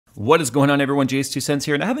What is going on, everyone? JayzTwoCents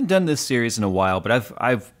here, and I haven't done this series in a while, but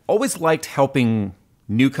I've always liked helping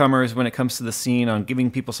newcomers when it comes to the scene, on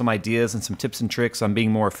giving people some ideas and some tips and tricks on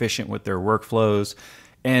being more efficient with their workflows,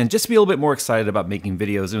 and just to be a little bit more excited about making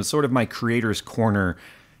videos. It was sort of my creator's corner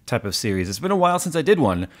type of series. It's been a while since I did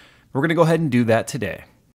one. We're gonna go ahead and do that today.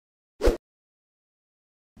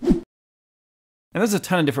 And there's a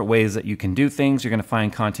ton of different ways that you can do things. You're going to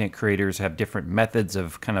find content creators have different methods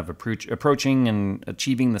of kind of approaching and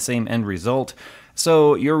achieving the same end result.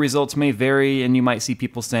 So your results may vary, and you might see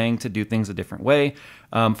people saying to do things a different way.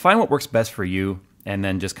 Find what works best for you, and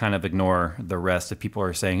then just kind of ignore the rest if people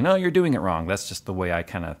are saying, no, you're doing it wrong. That's just the way I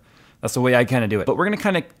kind of do it. But we're going to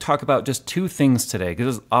kind of talk about just two things today,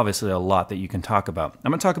 because there's obviously a lot that you can talk about.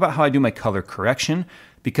 I'm going to talk about how I do my color correction,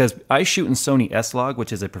 because I shoot in Sony S-Log,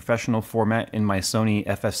 which is a professional format in my Sony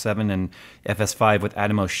FS7 and FS5 with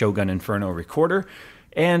Atomos Shogun Inferno recorder.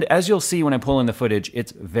 And as you'll see when I pull in the footage,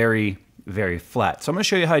 it's very, very flat. So I'm going to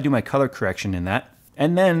show you how I do my color correction in that.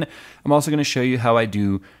 And then I'm also going to show you how I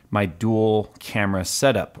do my dual camera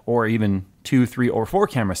setup, or even 2, 3, or 4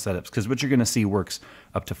 camera setups, because what you're going to see works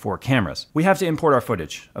up to 4 cameras. We have to import our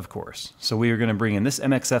footage, of course. So we are going to bring in this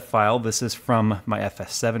MXF file. This is from my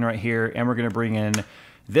FS7 right here. And we're going to bring in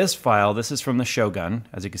this file. This is from the Shogun.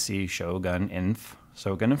 As you can see, Shogun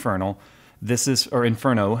Infernal. This is, or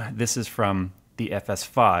Inferno. This is from the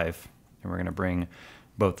FS5. And we're going to bring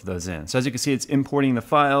both of those in. So as you can see, it's importing the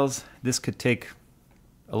files. This could take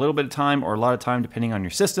a little bit of time or a lot of time depending on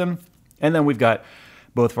your system. And then we've got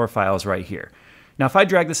both of our files right here. Now, if I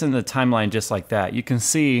drag this into the timeline just like that, you can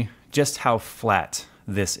see just how flat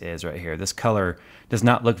this is right here. This color does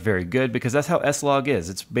not look very good, because that's how S-Log is.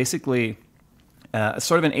 It's basically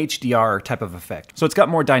sort of an HDR type of effect. So it's got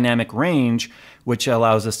more dynamic range, which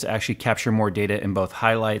allows us to actually capture more data in both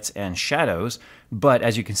highlights and shadows. But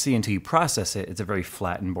as you can see, until you process it, it's a very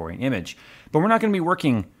flat and boring image. But we're not going to be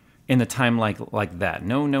working in the timeline like that.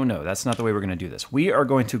 No. That's not the way we're going to do this. We are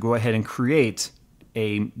going to go ahead and create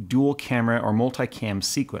a dual camera or multicam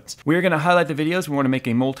sequence. We're going to highlight the videos we want to make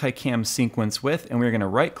a multicam sequence with, and we're going to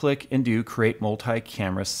right click and do create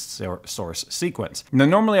multi-camera source sequence. Now,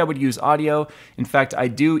 normally I would use audio. In fact, I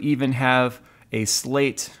do even have a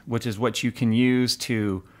slate, which is what you can use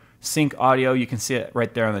to sync audio. You can see it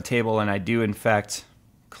right there on the table, and I do in fact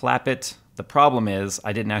clap it. The problem is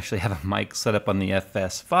I didn't actually have a mic set up on the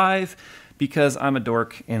FS5 because I'm a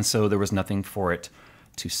dork, and so there was nothing for it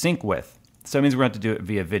to sync with. So that means we're going to have to do it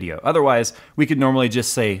via video. Otherwise, we could normally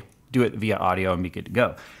just say, do it via audio and be good to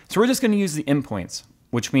go. So we're just going to use the endpoints,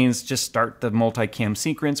 which means just start the multicam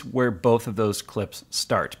sequence where both of those clips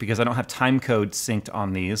start, because I don't have time code synced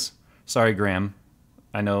on these. Sorry, Graham.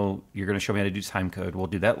 I know you're going to show me how to do time code. We'll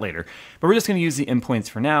do that later. But we're just going to use the endpoints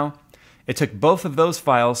for now. It took both of those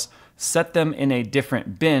files, set them in a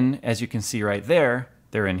different bin, as you can see right there.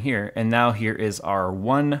 They're in here. And now here is our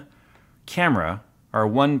one camera, our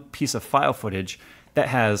one piece of file footage that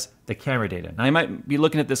has the camera data. Now you might be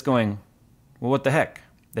looking at this going, well, what the heck?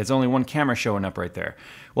 There's only one camera showing up right there.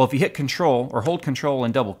 Well, if you hit Control or hold Control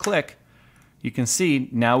and double click, you can see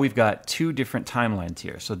now we've got 2 different timelines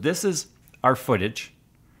here. So this is our footage.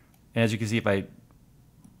 And as you can see, if I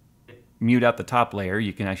mute out the top layer,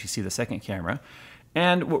 you can actually see the second camera.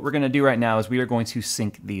 And what we're going to do right now is we are going to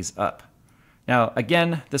sync these up. Now,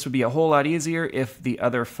 again, this would be a whole lot easier if the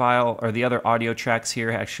other file or the other audio tracks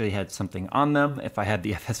here actually had something on them. If I had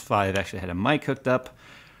the FS5 actually had a mic hooked up,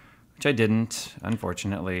 which I didn't,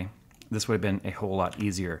 unfortunately, this would have been a whole lot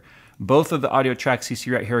easier. Both of the audio tracks you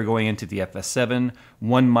see right here are going into the FS7.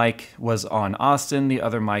 One mic was on Austin, the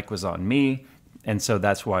other mic was on me, and so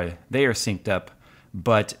that's why they are synced up.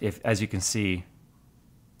 But if, as you can see,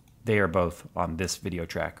 they are both on this video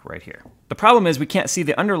track right here. The problem is we can't see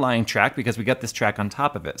the underlying track because we got this track on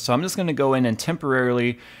top of it. So I'm just going to go in and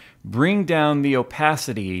temporarily bring down the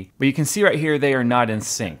opacity. But you can see right here they are not in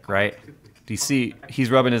sync, right? Do you see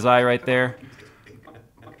he's rubbing his eye right there?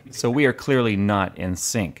 So we are clearly not in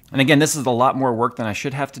sync. And again, this is a lot more work than I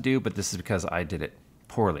should have to do, but this is because I did it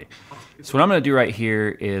poorly. So what I'm going to do right here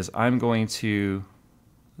is I'm going to,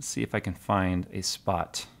 let's see if I can find a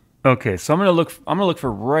spot. Okay, so I'm gonna look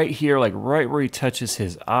for right here, like right where he touches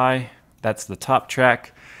his eye. That's the top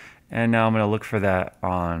track. And now I'm gonna look for that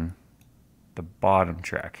on the bottom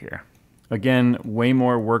track here. Again, way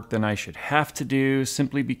more work than I should have to do,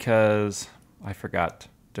 simply because I forgot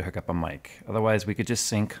to hook up a mic. Otherwise, we could just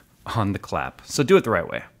sync on the clap. So do it the right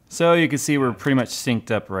way. So you can see we're pretty much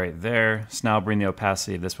synced up right there. So now I'll bring the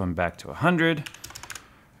opacity of this one back to 100.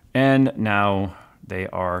 And now they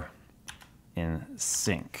are in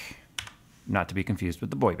sync. not to be confused with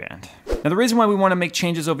the boy band. Now the reason why we want to make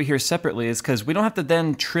changes over here separately is because we don't have to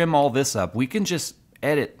then trim all this up. We can just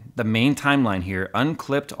edit the main timeline here,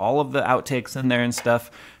 unclipped all of the outtakes in there and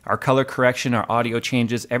stuff, our color correction, our audio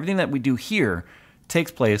changes, everything that we do here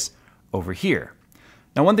takes place over here.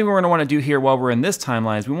 Now one thing we're going to want to do here while we're in this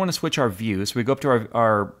timeline is we want to switch our view. So we go up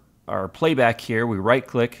to our playback here, we right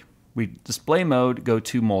click, we display mode, go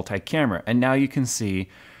to multi-camera, and now you can see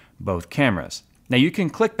both cameras. Now you can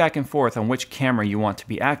click back and forth on which camera you want to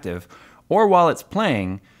be active, or while it's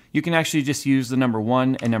playing, you can actually just use the number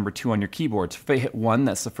 1 and number 2 on your keyboard. So if I hit 1,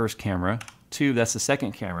 that's the first camera, 2, that's the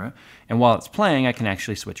second camera, and while it's playing, I can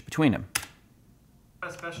actually switch between them.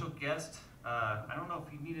 A special guest, I don't know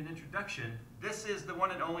if you need an introduction. This is the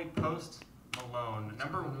one and only Post Malone,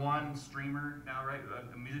 number 1 streamer now, right?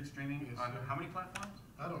 Music streaming on how many platforms?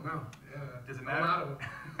 I don't know. Yeah. Does it matter?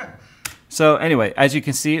 So anyway, as you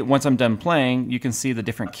can see, once I'm done playing, you can see the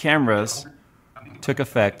different cameras took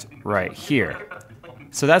effect right here.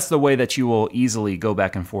 So that's the way that you will easily go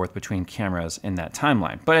back and forth between cameras in that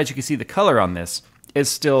timeline. But as you can see, the color on this is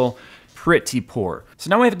still pretty poor. So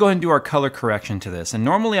now we have to go ahead and do our color correction to this. And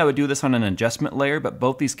normally I would do this on an adjustment layer, but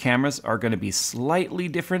both these cameras are going to be slightly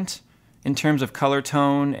different in terms of color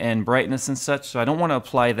tone and brightness and such. So I don't want to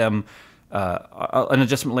apply them an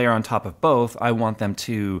adjustment layer on top of both. I want them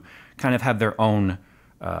to kind of have their own,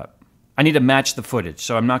 I need to match the footage,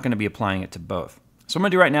 so I'm not going to be applying it to both. So what I'm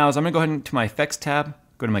going to do right now is I'm going to go ahead into my effects tab,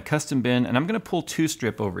 go to my custom bin, and I'm going to pull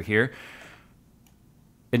 2-strip over here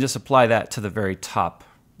and just apply that to the very top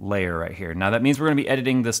layer right here. Now that means we're going to be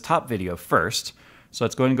editing this top video first. So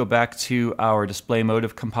let's go ahead and go back to our display mode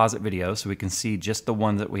of composite video so we can see just the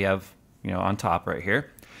one that we have, on top right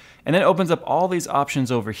here. And then it opens up all these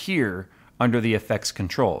options over here under the effects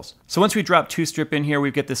controls. So once we drop 2-strip in here,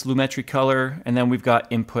 we've got this lumetri color, and then we've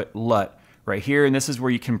got input LUT right here, and this is where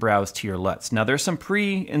you can browse to your LUTs. Now there's some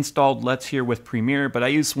pre-installed LUTs here with Premiere, but I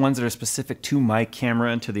use ones that are specific to my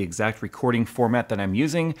camera and to the exact recording format that I'm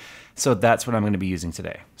using, so that's what I'm going to be using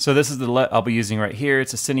today. So this is the LUT I'll be using right here.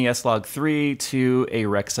 It's a Cine S-Log 3 to a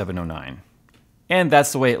Rec 709. And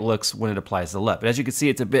that's the way it looks when it applies the LUT. But as you can see,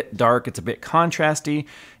 it's a bit dark, it's a bit contrasty.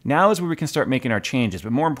 Now is where we can start making our changes.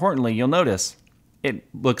 But more importantly, you'll notice it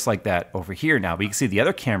looks like that over here now. But you can see the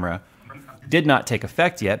other camera did not take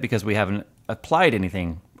effect yet because we haven't applied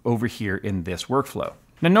anything over here in this workflow.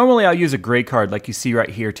 Now normally I'll use a gray card like you see right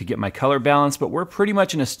here to get my color balance, but we're pretty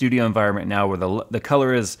much in a studio environment now where the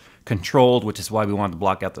color is controlled, which is why we wanted to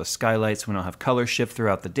block out those skylights so we don't have color shift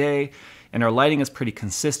throughout the day. And our lighting is pretty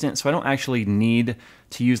consistent, so I don't actually need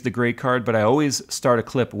to use the gray card, but I always start a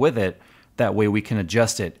clip with it. That way we can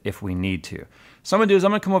adjust it if we need to. So I'm gonna do is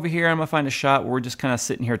I'm gonna come over here, I'm gonna find a shot where we're just kind of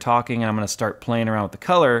sitting here talking, and I'm gonna start playing around with the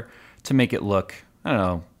color to make it look, I don't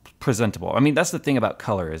know, presentable. I mean, that's the thing about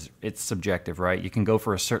color is it's subjective, right? You can go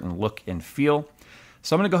for a certain look and feel.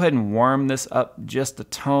 So I'm gonna go ahead and warm this up just a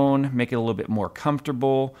tone, make it a little bit more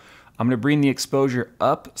comfortable. I'm going to bring the exposure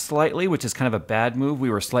up slightly, which is kind of a bad move. We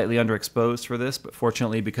were slightly underexposed for this, but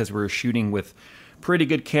fortunately, because we're shooting with pretty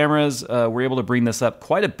good cameras, we're able to bring this up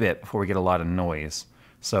quite a bit before we get a lot of noise.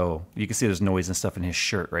 So you can see there's noise and stuff in his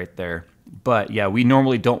shirt right there. But yeah, we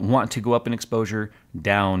normally don't want to go up in exposure.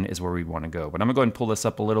 Down is where we want to go. But I'm going to go ahead and pull this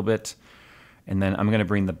up a little bit, and then I'm going to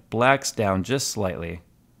bring the blacks down just slightly.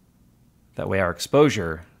 That way our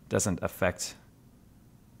exposure doesn't affect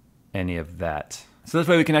any of that. So this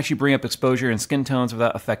way we can actually bring up exposure and skin tones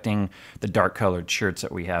without affecting the dark colored shirts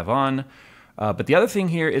that we have on. But the other thing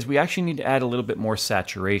here is we actually need to add a little bit more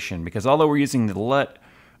saturation because although we're using the LUT,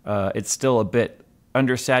 it's still a bit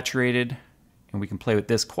undersaturated, and we can play with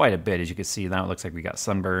this quite a bit. As you can see now it looks like we got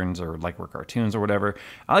sunburns or like we're cartoons or whatever.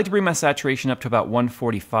 I like to bring my saturation up to about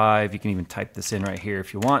 145. You can even type this in right here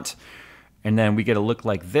if you want. And then we get a look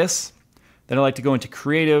like this. Then I like to go into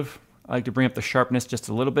creative. I like to bring up the sharpness just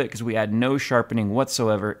a little bit because we add no sharpening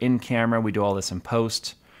whatsoever in camera. We do all this in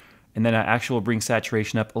post. And then I actually will bring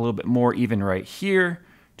saturation up a little bit more even right here,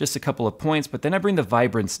 just a couple of points, but then I bring the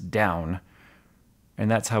vibrance down, and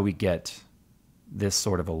that's how we get this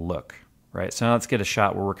sort of a look, right? So now let's get a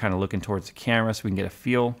shot where we're kind of looking towards the camera so we can get a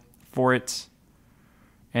feel for it.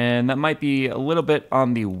 And that might be a little bit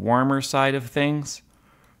on the warmer side of things.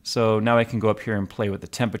 So now I can go up here and play with the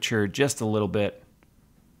temperature just a little bit.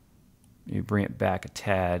 You bring it back a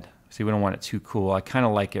tad. See, we don't want it too cool. I kind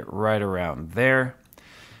of like it right around there.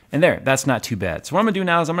 And there, that's not too bad. So what I'm gonna do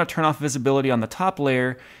now is I'm gonna turn off visibility on the top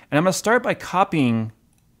layer, and I'm gonna start by copying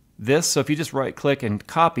this. So if you just right click and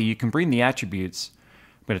copy, you can bring the attributes.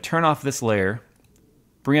 I'm gonna turn off this layer,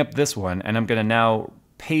 bring up this one, and I'm gonna now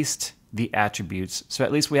paste the attributes. So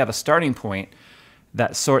at least we have a starting point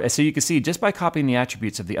that so you can see just by copying the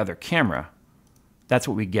attributes of the other camera, that's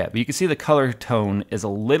what we get. But you can see the color tone is a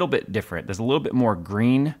little bit different. There's a little bit more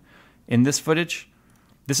green in this footage.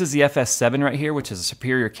 This is the FS7 right here, which is a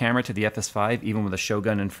superior camera to the FS5, even with a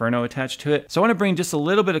Shogun Inferno attached to it. So I want to bring just a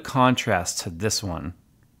little bit of contrast to this one.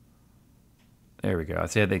 There we go. I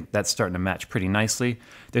think that's starting to match pretty nicely.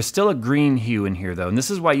 There's still a green hue in here though, and this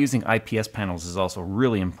is why using IPS panels is also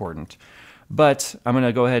really important. But I'm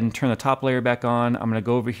gonna go ahead and turn the top layer back on. I'm gonna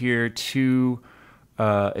go over here to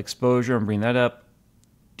exposure and bring that up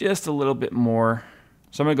just a little bit more.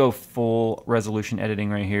 So I'm gonna go full resolution editing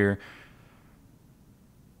right here.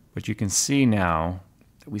 But you can see now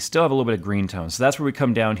that we still have a little bit of green tone. So that's where we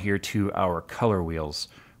come down here to our color wheels,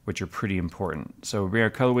 which are pretty important. So we bring our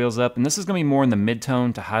color wheels up, and this is gonna be more in the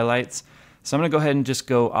mid-tone to highlights. So I'm gonna go ahead and just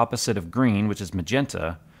go opposite of green, which is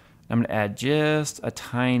magenta. I'm gonna add just a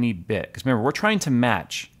tiny bit, because remember, we're trying to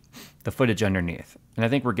match the footage underneath. And I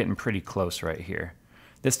think we're getting pretty close right here.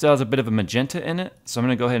 This still has a bit of a magenta in it, so I'm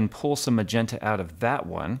gonna go ahead and pull some magenta out of that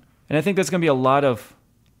one. And I think there's gonna be a lot of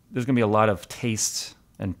taste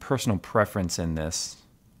and personal preference in this.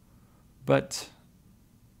 But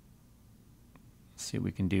let's see what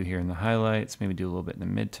we can do here in the highlights, maybe do a little bit in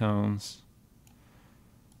the midtones.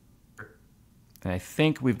 And I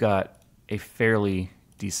think we've got a fairly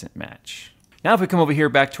decent match. Now if we come over here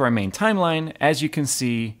back to our main timeline, as you can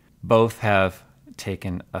see, both have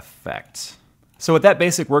taken effect. So with that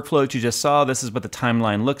basic workflow that you just saw, this is what the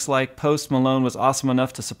timeline looks like. Post Malone was awesome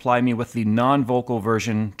enough to supply me with the non-vocal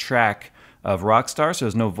version track of Rockstar, so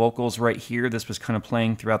there's no vocals right here. This was kind of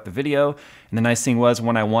playing throughout the video. And the nice thing was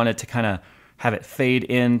when I wanted to kind of have it fade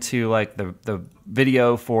into like the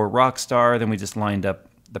video for Rockstar, then we just lined up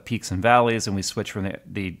the peaks and valleys and we switched from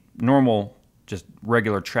the normal, just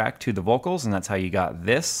regular track to the vocals, and that's how you got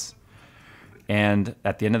this. And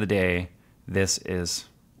at the end of the day, this is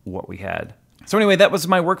what we had. So anyway, that was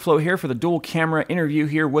my workflow here for the dual camera interview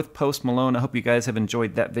here with Post Malone. I hope you guys have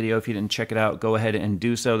enjoyed that video. If you didn't check it out, go ahead and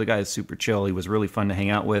do so. The guy is super chill. He was really fun to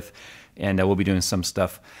hang out with, and we'll be doing some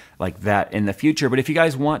stuff like that in the future. But if you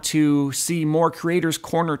guys want to see more Creators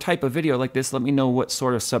Corner type of video like this, let me know what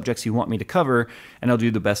sort of subjects you want me to cover, and I'll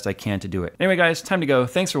do the best I can to do it. Anyway guys, time to go.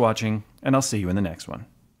 Thanks for watching, and I'll see you in the next one.